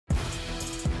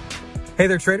Hey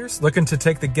there traders, looking to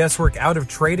take the guesswork out of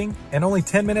trading and only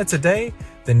 10 minutes a day?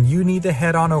 Then you need to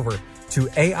head on over to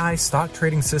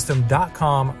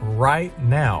AIStockTradingSystem.com right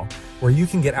now, where you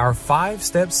can get our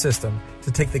 5-step system to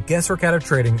take the guesswork out of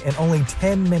trading in only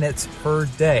 10 minutes per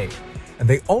day. And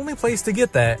the only place to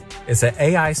get that is at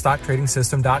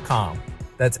AIStockTradingSystem.com.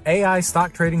 That's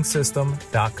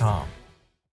AIStockTradingSystem.com.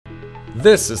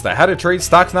 This is the How to Trade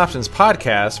Stocks and Options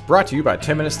podcast, brought to you by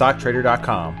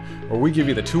 10MinuteStockTrader.com, where we give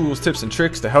you the tools, tips, and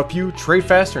tricks to help you trade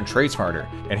faster and trade smarter.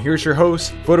 And here's your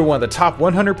host, voted one of the top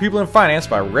 100 people in finance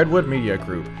by Redwood Media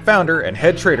Group, founder and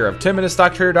head trader of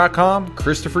 10MinuteStockTrader.com,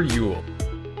 Christopher Uhl.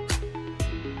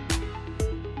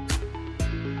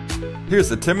 Here's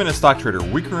the 10-Minute Stock Trader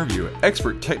Weekly Review,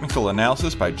 expert technical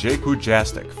analysis by Jake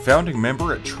Wojcicki, founding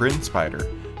member at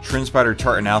TrendSpider. TrendSpider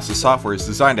chart analysis software is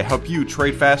designed to help you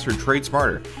trade faster and trade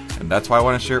smarter, and that's why I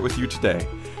want to share it with you today.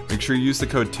 Make sure you use the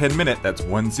code 10MINUTE, that's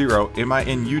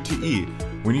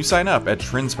 10MINUTE, when you sign up at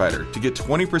TrendSpider to get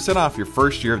 20% off your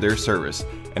first year of their service.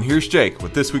 And here's Jake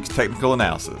with this week's technical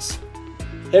analysis.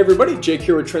 Hey everybody, Jake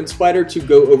here with TrendSpider to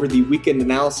go over the weekend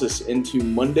analysis into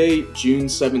Monday, June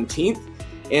 17th.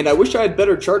 And I wish I had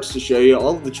better charts to show you.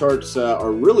 All of the charts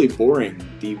are really boring.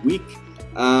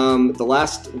 The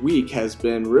last week has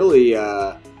been really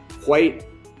quite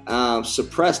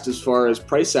suppressed as far as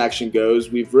price action goes.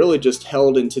 We've really just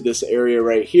held into this area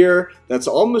right here. That's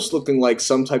almost looking like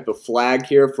some type of flag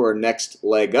here for a next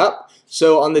leg up.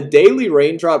 So on the daily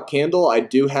raindrop candle, I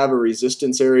do have a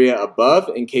resistance area above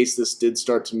in case this did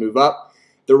start to move up.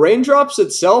 The raindrops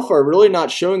itself are really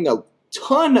not showing a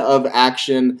ton of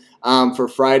action for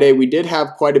Friday. We did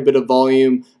have quite a bit of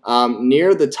volume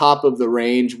near the top of the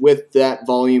range, with that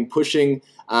volume pushing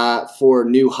for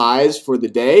new highs for the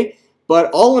day.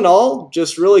 But all in all,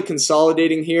 just really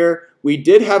consolidating here. We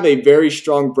did have a very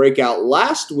strong breakout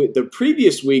last week, the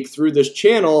previous week, through this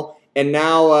channel, and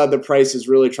now the price is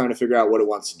really trying to figure out what it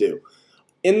wants to do.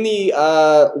 In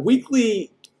the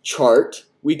weekly chart,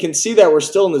 we can see that we're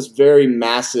still in this very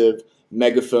massive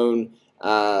megaphone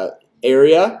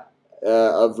area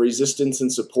of resistance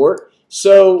and support.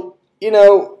 So,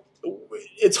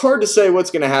 it's hard to say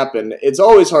what's going to happen. It's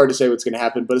always hard to say what's going to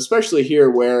happen, but especially here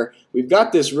where we've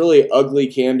got this really ugly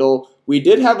candle. We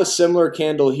did have a similar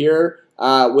candle here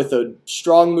with a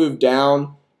strong move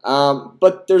down,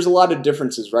 but there's a lot of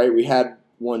differences, right? We had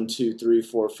 1, 2, 3,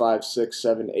 4, 5, 6,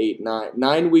 7, 8,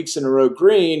 9 weeks in a row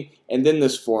green, and then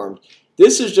this formed.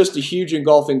 This is just a huge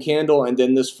engulfing candle, and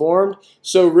then this formed.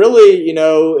 So really,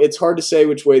 it's hard to say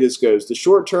which way this goes. The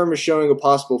short term is showing a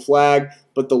possible flag,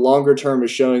 but the longer term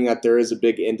is showing that there is a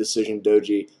big indecision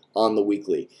doji on the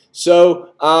weekly.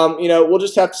 So, we'll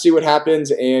just have to see what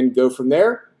happens and go from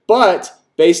there. But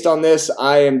based on this,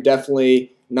 I am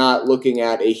definitely not looking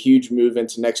at a huge move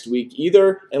into next week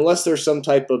either, unless there's some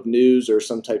type of news or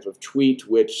some type of tweet,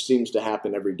 which seems to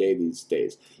happen every day these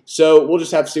days. So we'll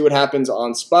just have to see what happens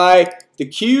on SPY. The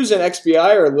Qs and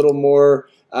XBI are a little more,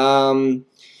 have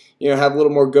a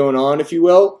little more going on, if you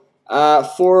will.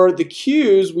 For the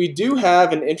Qs, we do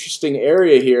have an interesting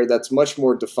area here that's much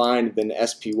more defined than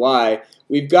SPY.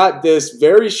 We've got this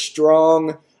very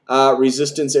strong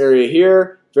resistance area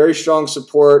here, very strong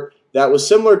support. That was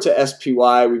similar to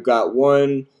SPY. We've got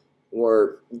one,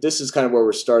 or this is kind of where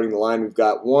we're starting the line. We've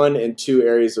got 1 and 2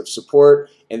 areas of support,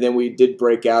 and then we did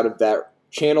break out of that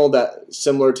channel, that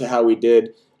similar to how we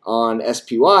did on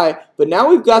SPY. But now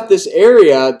we've got this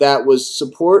area that was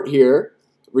support here,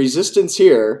 resistance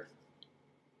here,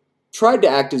 tried to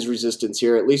act as resistance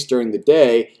here, at least during the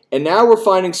day, and now we're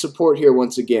finding support here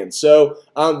once again. So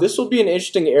this will be an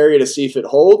interesting area to see if it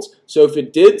holds. So if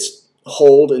it did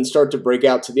hold and start to break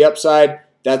out to the upside,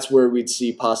 that's where we'd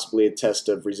see possibly a test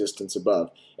of resistance above.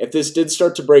 If this did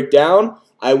start to break down,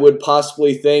 I would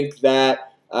possibly think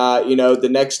that the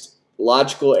next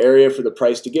logical area for the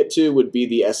price to get to would be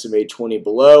the SMA 20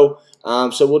 below.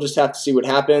 So we'll just have to see what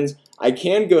happens. I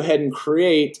can go ahead and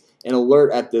create an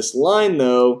alert at this line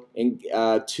though, and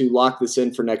to lock this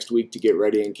in for next week to get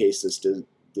ready in case this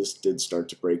did start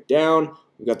to break down.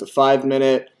 We've got the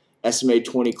 5-minute SMA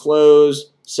 20 close,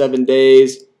 7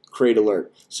 days, create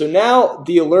alert. So now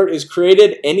the alert is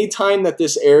created. Anytime that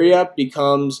this area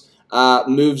becomes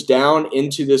moves down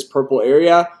into this purple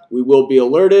area, we will be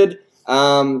alerted.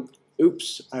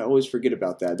 Oops, I always forget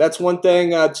about that. That's one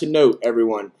thing to note,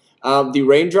 everyone. The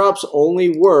raindrops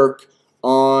only work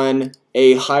on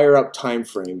a higher up time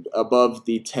frame above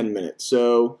the 10 minutes.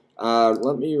 So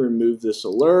let me remove this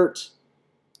alert.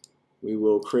 We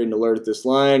will create an alert at this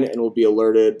line, and we'll be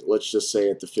alerted, let's just say,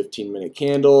 at the 15-minute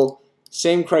candle.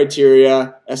 Same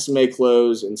criteria, SMA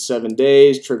close in 7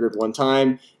 days, triggered one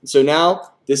time. And so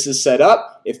now this is set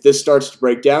up. If this starts to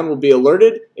break down, we'll be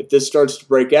alerted. If this starts to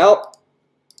break out,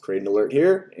 create an alert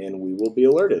here, and we will be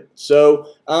alerted. So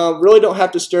really don't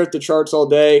have to stare at the charts all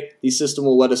day. The system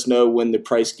will let us know when the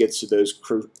price gets to those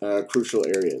crucial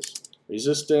areas.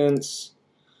 Resistance,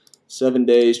 7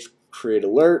 days, create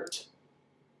alert.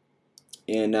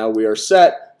 And now we are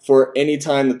set for any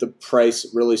time that the price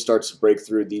really starts to break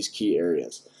through these key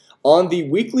areas. On the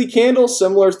weekly candle,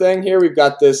 similar thing here. We've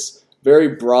got this very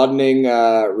broadening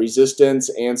resistance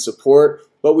and support,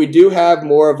 but we do have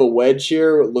more of a wedge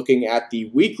here. Looking at the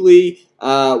weekly,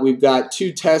 we've got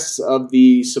 2 tests of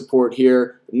the support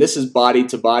here, and this is body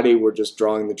to body. We're just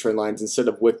drawing the trend lines instead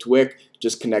of wick to wick,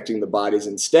 just connecting the bodies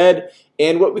instead.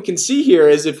 And what we can see here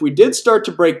is if we did start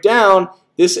to break down,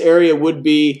 this area would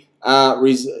be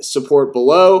support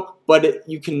below, but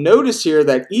you can notice here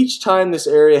that each time this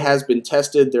area has been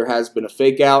tested, there has been a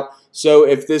fake out. So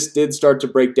if this did start to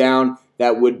break down,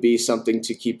 that would be something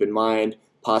to keep in mind,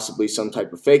 possibly some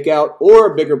type of fake out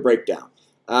or a bigger breakdown.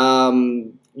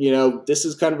 You know, this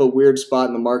is kind of a weird spot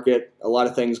in the market, a lot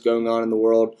of things going on in the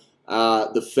world.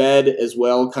 The Fed as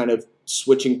well kind of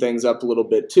switching things up a little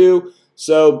bit too.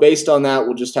 So based on that,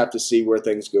 we'll just have to see where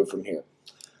things go from here.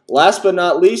 Last but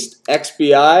not least,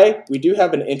 XBI. We do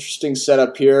have an interesting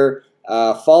setup here.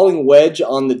 Falling wedge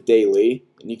on the daily,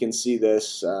 and you can see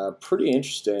this pretty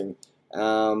interesting.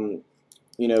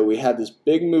 You know, we had this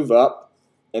big move up,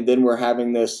 and then we're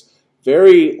having this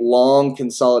very long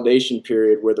consolidation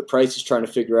period where the price is trying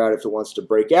to figure out if it wants to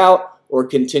break out or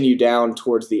continue down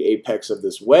towards the apex of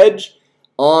this wedge.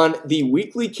 On the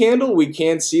weekly candle, we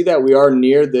can see that we are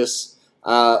near this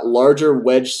larger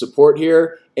wedge support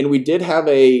here, and we did have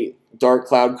a dark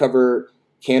cloud cover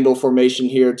candle formation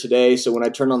here today. So when I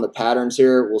turn on the patterns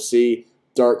here, we'll see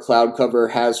dark cloud cover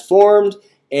has formed,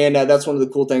 and that's one of the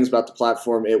cool things about the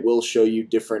platform. It will show you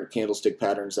different candlestick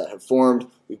patterns that have formed.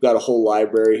 We've got a whole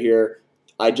library here.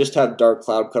 I just have dark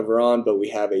cloud cover on, but we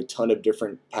have a ton of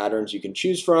different patterns you can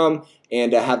choose from,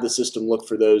 and have the system look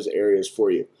for those areas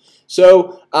for you.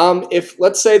 So if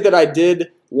let's say that I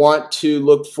did want to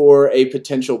look for a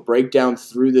potential breakdown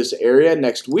through this area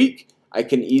next week, I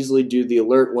can easily do the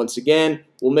alert once again.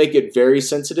 We'll make it very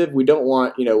sensitive. We don't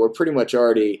want, you know, we're pretty much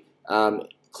already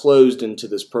closed into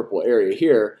this purple area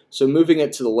here. So moving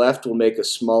it to the left will make a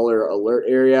smaller alert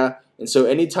area. And so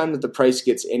anytime that the price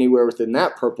gets anywhere within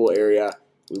that purple area,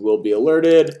 we will be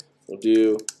alerted. We'll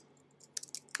do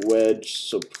wedge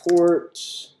support,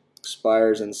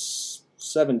 expires in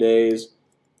 7 days,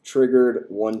 triggered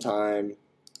one time,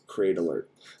 create alert.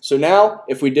 So now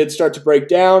if we did start to break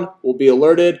down, we'll be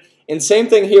alerted. And same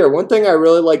thing here. One thing I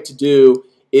really like to do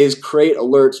is create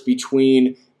alerts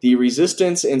between the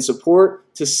resistance and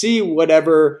support to see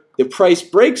whatever the price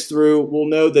breaks through, we'll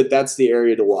know that that's the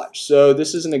area to watch. So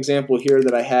this is an example here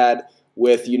that I had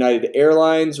with United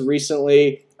Airlines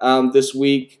recently this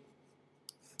week.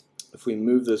 If we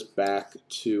move this back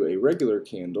to a regular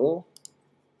candle,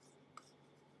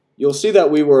 you'll see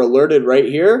that we were alerted right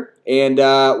here. And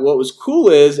what was cool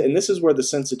is, and this is where the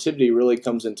sensitivity really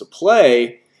comes into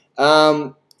play,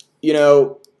 you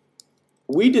know,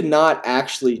 we did not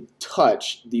actually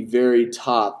touch the very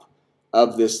top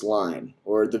of this line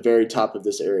or the very top of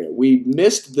this area. We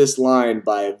missed this line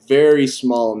by a very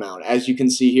small amount. As you can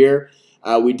see here,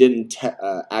 we didn't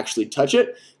actually touch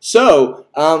it. So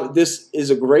this is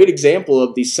a great example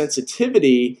of the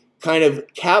sensitivity kind of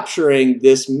capturing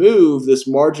this move, this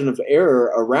margin of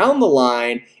error around the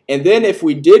line. And then if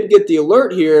we did get the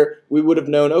alert here, we would have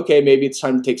known, okay, maybe it's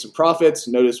time to take some profits.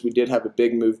 Notice we did have a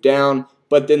big move down,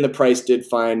 but then the price did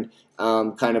find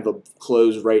kind of a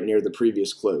close right near the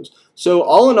previous close. So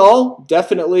all in all,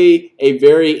 definitely a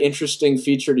very interesting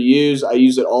feature to use. I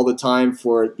use it all the time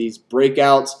for these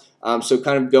breakouts. So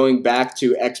kind of going back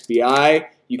to XBI,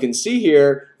 you can see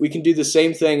here, we can do the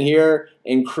same thing here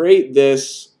and create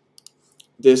this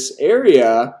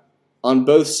area on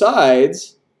both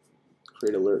sides.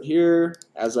 Create alert here,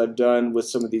 as I've done with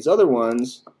some of these other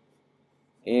ones.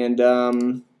 And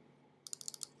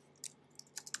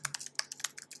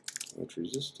wedge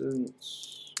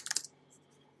resistance.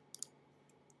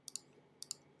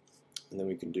 And then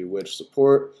we can do wedge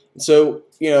support. And so,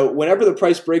 you know, whenever the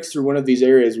price breaks through one of these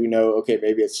areas, we know, okay,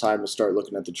 maybe it's time to start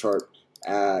looking at the chart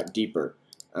deeper.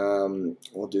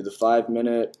 We'll do the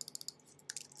 5-minute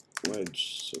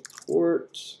wedge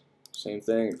support. Same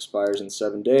thing, expires in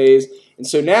 7 days. And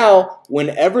so now,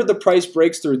 whenever the price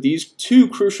breaks through these two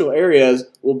crucial areas,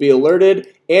 we'll be alerted,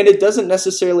 and it doesn't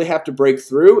necessarily have to break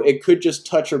through. It could just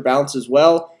touch or bounce as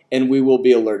well, and we will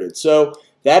be alerted. So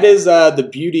that is the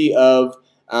beauty of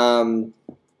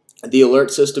the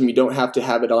alert system, you don't have to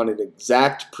have it on an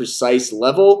exact, precise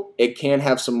level. It can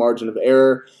have some margin of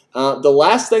error. The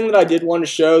last thing that I did want to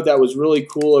show that was really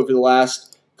cool over the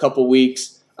last couple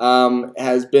weeks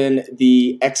has been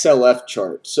the XLF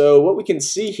chart. So what we can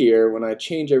see here when I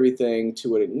change everything to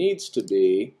what it needs to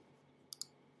be,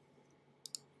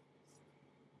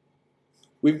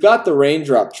 we've got the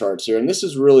raindrop charts here, and this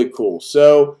is really cool.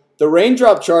 So the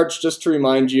raindrop charts, just to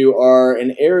remind you, are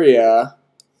an area.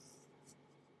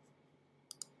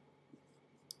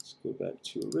 Let's go back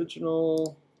to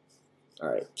original. All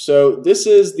right, so this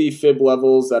is the fib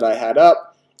levels that I had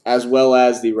up, as well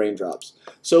as the raindrops.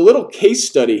 So a little case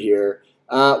study here.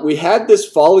 We had this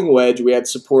falling wedge. We had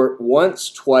support once,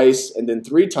 twice, and then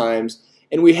 3 times.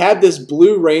 And we had this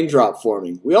blue raindrop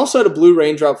forming. We also had a blue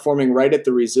raindrop forming right at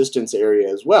the resistance area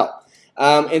as well.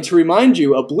 And to remind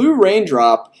you, a blue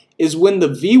raindrop is when the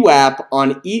VWAP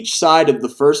on each side of the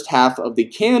first half of the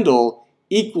candle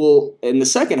equal, and the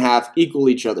second half equal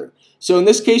each other. So in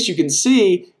this case, you can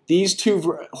see these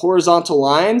 2 horizontal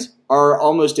lines are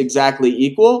almost exactly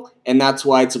equal, and that's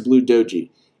why it's a blue doji.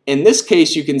 In this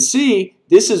case, you can see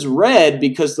this is red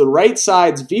because the right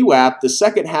side's VWAP, the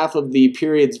second half of the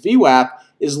period's VWAP,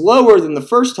 is lower than the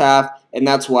first half, and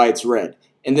that's why it's red.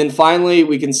 And then finally,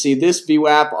 we can see this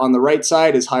VWAP on the right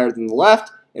side is higher than the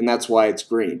left, and that's why it's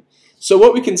green. So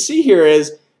what we can see here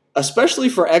is, especially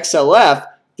for XLF,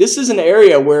 this is an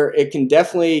area where it can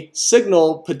definitely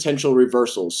signal potential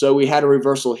reversals. So we had a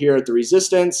reversal here at the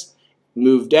resistance,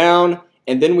 move down,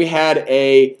 and then we had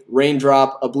a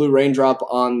raindrop, a blue raindrop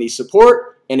on the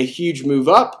support, and a huge move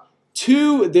up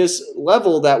to this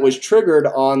level that was triggered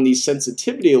on the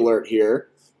sensitivity alert here.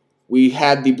 We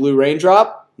had the blue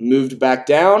raindrop, moved back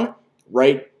down,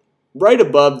 right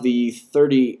above the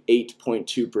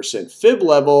 38.2% fib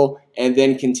level, and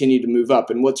then continued to move up.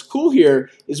 And what's cool here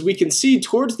is we can see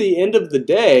towards the end of the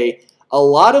day, a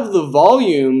lot of the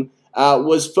volume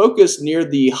was focused near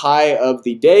the high of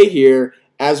the day here,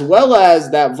 as well as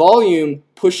that volume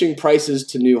pushing prices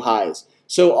to new highs.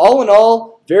 So all in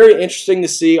all, very interesting to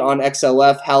see on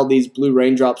XLF how these blue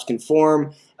raindrops can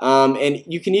form. And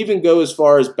you can even go as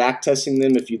far as backtesting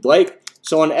them if you'd like.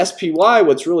 So on SPY,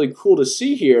 what's really cool to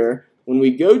see here, when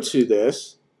we go to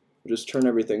this, we'll just turn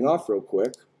everything off real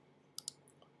quick.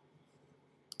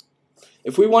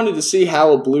 If we wanted to see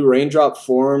how a blue raindrop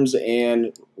forms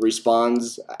and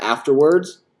responds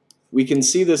afterwards, we can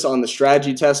see this on the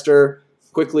strategy tester.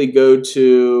 Quickly go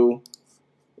to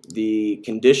the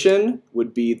condition,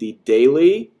 would be the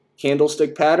daily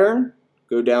candlestick pattern.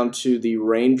 Go down to the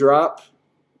raindrop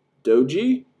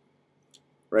doji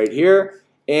right here.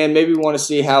 And maybe we want to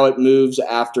see how it moves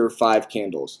after 5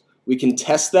 candles. We can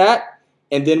test that,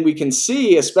 and then we can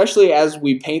see, especially as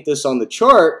we paint this on the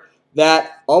chart,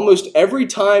 that almost every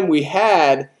time we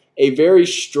had a very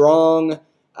strong,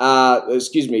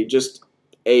 just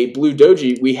a blue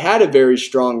doji, we had a very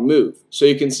strong move. So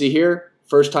you can see here,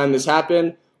 first time this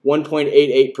happened,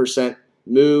 1.88%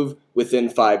 move within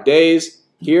 5 days.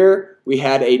 Here, we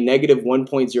had a negative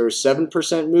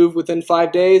 1.07% move within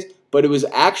 5 days, but it was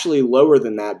actually lower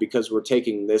than that because we're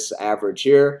taking this average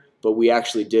here, but we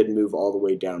actually did move all the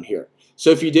way down here. So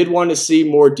if you did want to see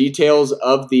more details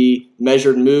of the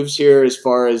measured moves here as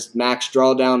far as max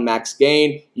drawdown, max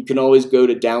gain, you can always go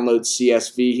to download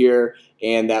CSV here,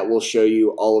 and that will show you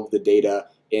all of the data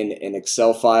in an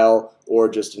Excel file or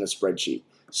just in a spreadsheet.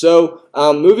 So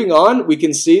moving on, we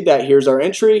can see that here's our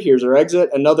entry, here's our exit,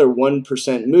 another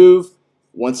 1% move.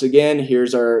 Once again,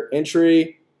 here's our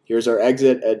entry, here's our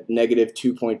exit at negative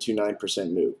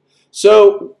 2.29% move.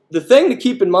 So the thing to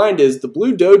keep in mind is the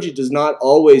blue doji does not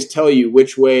always tell you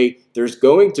which way there's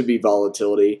going to be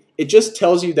volatility. It just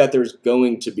tells you that there's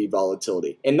going to be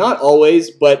volatility. And not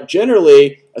always, but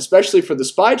generally, especially for the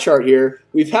SPY chart here,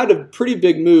 we've had a pretty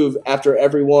big move after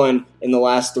every one in the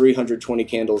last 320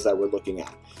 candles that we're looking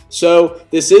at. So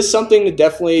this is something to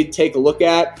definitely take a look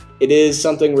at. It is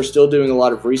something we're still doing a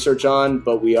lot of research on,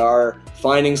 but we are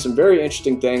finding some very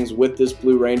interesting things with this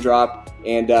blue raindrop.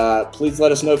 And please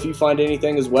let us know if you find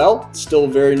anything as well. It's still a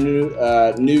very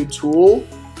new tool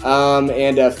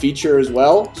and a feature as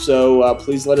well. So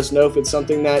please let us know if it's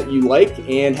something that you like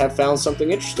and have found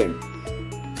something interesting.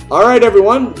 All right,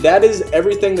 everyone, that is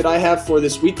everything that I have for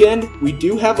this weekend. We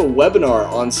do have a webinar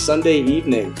on Sunday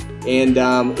evening. And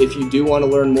if you do want to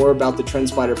learn more about the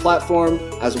TrendSpider platform,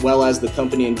 as well as the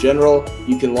company in general,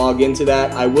 you can log into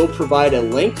that. I will provide a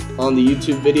link on the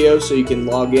YouTube video so you can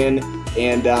log in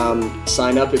and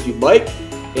sign up if you'd like.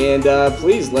 And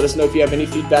please let us know if you have any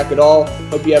feedback at all.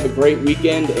 Hope you have a great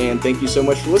weekend, and thank you so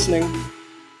much for listening.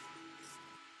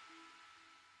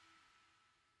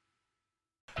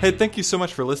 Hey, thank you so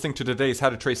much for listening to today's How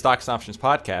to Trade Stocks and Options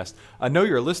podcast. I know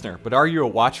you're a listener, but are you a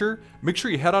watcher? Make sure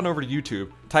you head on over to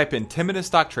YouTube, type in 10-Minute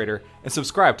Stock Trader, and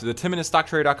subscribe to the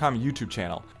 10MinuteStockTrader.com YouTube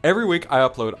channel. Every week I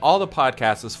upload all the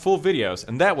podcasts as full videos,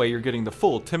 and that way you're getting the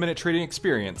full 10-minute trading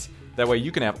experience. That way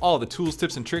you can have all the tools,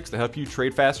 tips, and tricks to help you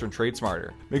trade faster and trade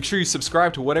smarter. Make sure you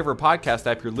subscribe to whatever podcast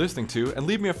app you're listening to, and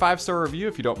leave me a 5-star review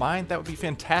if you don't mind. That would be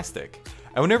fantastic.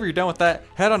 And whenever you're done with that,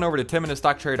 head on over to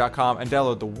 10MinuteStockTrader.com and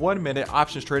download the 1-Minute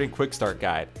Options Trading Quick Start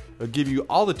Guide. It'll give you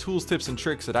all the tools, tips, and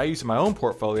tricks that I use in my own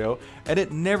portfolio, and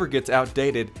it never gets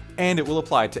outdated, and it will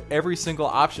apply to every single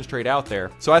options trade out there,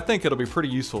 so I think it'll be pretty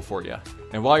useful for you.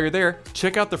 And while you're there,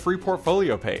 check out the free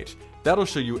portfolio page. That'll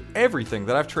show you everything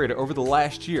that I've traded over the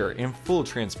last year in full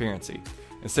transparency.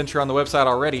 And since you're on the website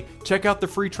already, check out the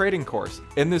free trading course.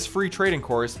 In this free trading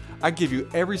course, I give you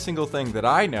every single thing that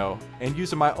I know and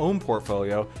use in my own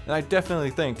portfolio, and I definitely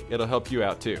think it'll help you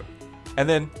out too. And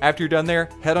then, after you're done there,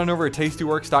 head on over to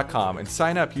tastyworks.com and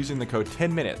sign up using the code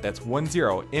 10MINUTE, that's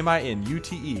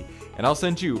 10MINUTE, and I'll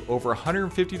send you over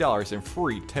 $150 in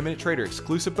free 10-Minute Trader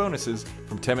exclusive bonuses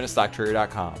from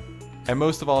 10MinuteStockTrader.com. And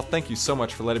most of all, thank you so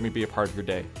much for letting me be a part of your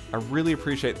day. I really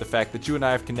appreciate the fact that you and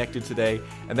I have connected today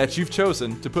and that you've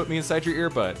chosen to put me inside your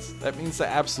earbuds. That means the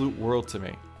absolute world to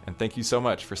me. And thank you so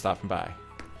much for stopping by.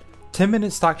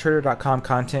 10MinuteStockTrader.com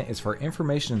content is for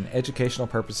information and educational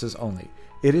purposes only.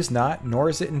 It is not, nor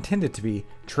is it intended to be,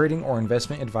 trading or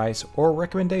investment advice or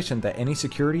recommendation that any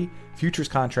security, futures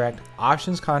contract,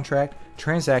 options contract,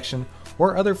 transaction,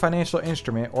 or other financial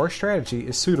instrument or strategy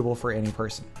is suitable for any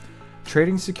person.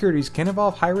 Trading securities can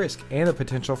involve high risk and the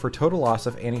potential for total loss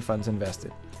of any funds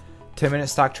invested.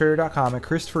 10MinuteStockTrader.com and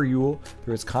Christopher Uhl,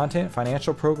 through its content,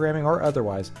 financial programming, or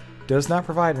otherwise, does not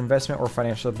provide investment or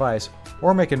financial advice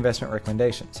or make investment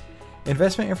recommendations.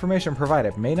 Investment information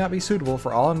provided may not be suitable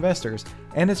for all investors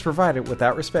and is provided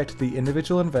without respect to the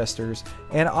individual investors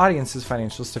and audience's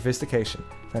financial sophistication,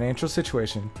 financial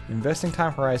situation, investing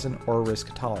time horizon, or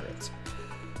risk tolerance.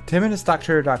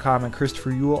 10MinuteStockTrader.com and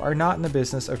Christopher Uhl are not in the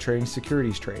business of trading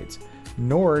securities trades,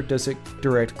 nor does it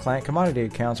direct client commodity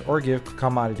accounts or give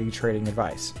commodity trading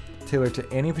advice, tailored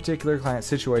to any particular client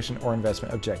situation or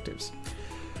investment objectives.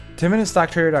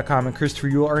 10MinuteStockTrader.com and Christopher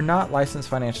Uhl are not licensed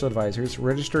financial advisors,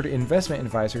 registered investment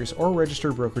advisors, or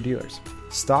registered broker-dealers.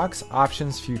 Stocks,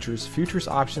 options, futures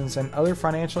options, and other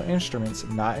financial instruments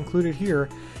not included here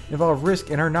involve risk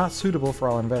and are not suitable for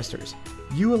all investors.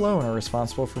 You alone are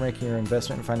responsible for making your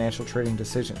investment and financial trading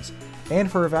decisions,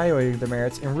 and for evaluating the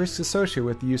merits and risks associated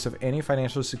with the use of any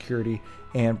financial security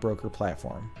and broker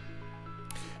platform.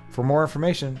 For more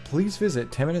information, please visit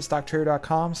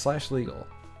 10MinuteStockTrader.com/legal.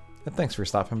 And thanks for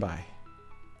stopping by.